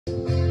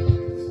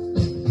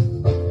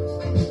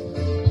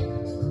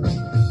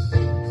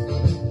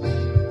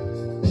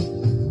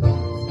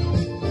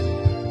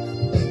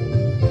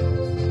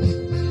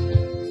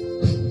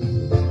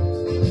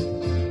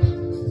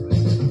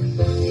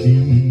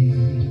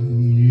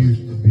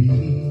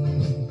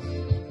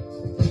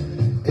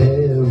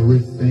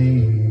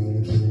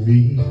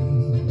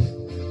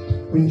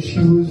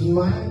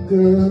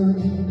girl,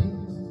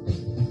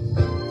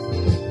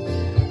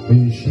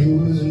 when she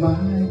was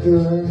my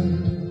girl.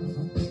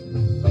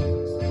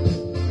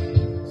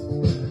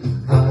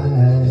 I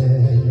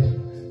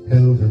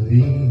held her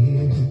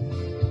near,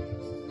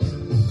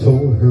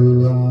 told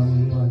her how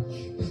much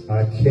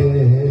I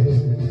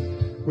cared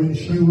when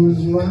she was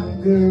my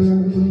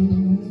girl.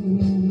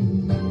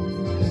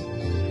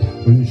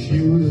 When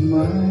she was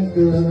my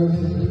girl,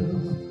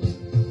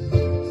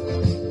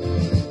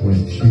 when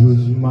she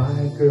was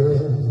my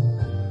girl,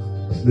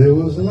 there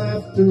was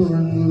laughter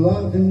and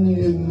loving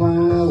in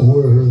my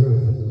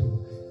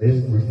world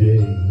every day.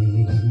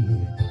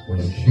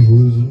 When she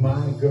was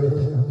my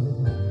girl,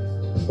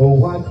 oh,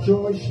 what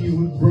joy she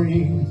would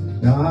bring.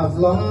 Now I've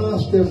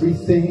lost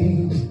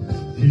everything.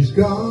 She's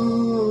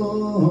gone,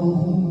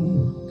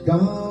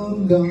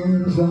 gone,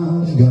 gone,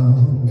 gone,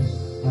 gone.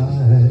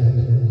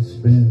 I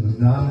spent the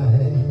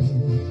night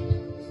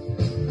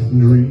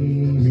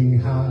dreaming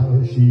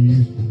how she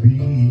used to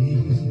be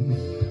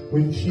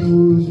when she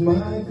was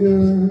my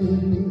girl.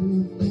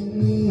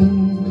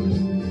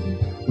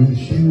 When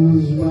she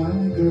was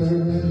my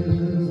girl.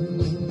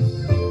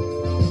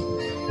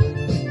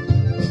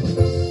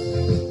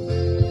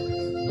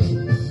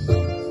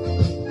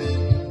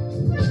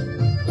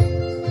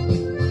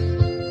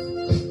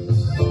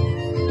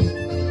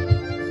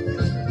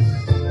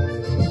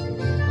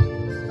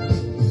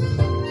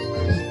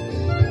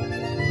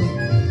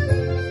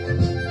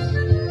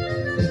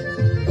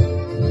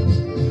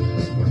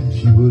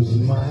 She was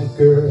my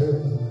girl,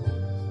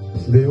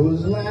 there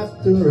was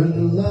laughter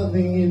and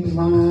loving in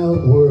my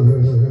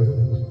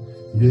world.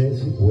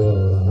 Yes, it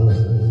was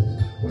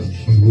when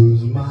she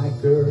was my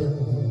girl.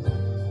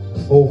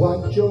 Oh,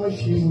 what joy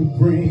she would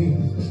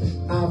bring.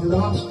 I've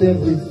lost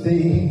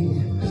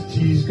everything.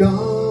 She's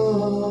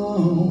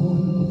gone.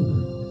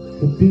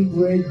 The big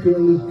red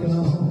girl is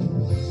gone.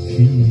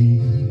 She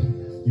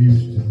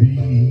used to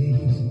be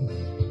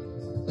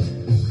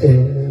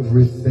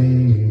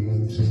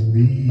everything to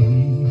me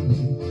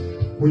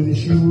when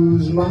she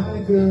was my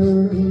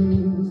girl,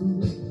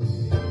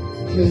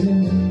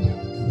 yeah,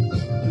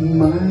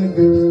 my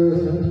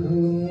girl.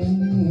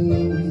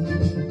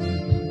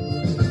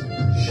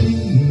 She,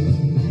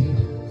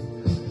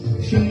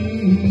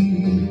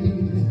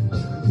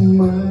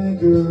 my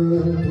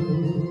girl.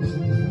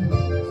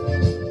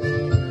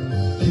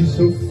 She's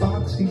so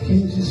foxy,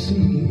 can't you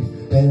see?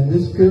 And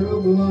this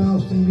girl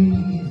belongs to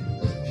me.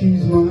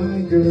 She's my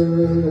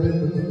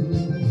girl.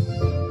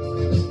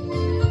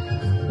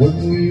 When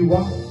we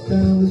walk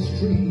down the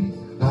street,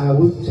 I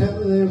would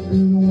tell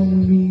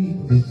everyone we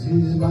meet, this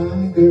is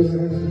my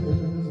girl.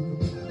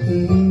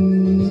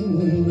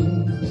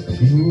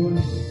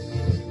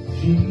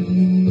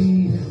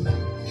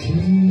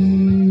 She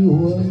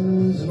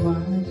was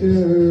my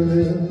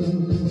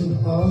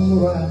girl,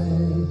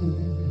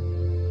 alright.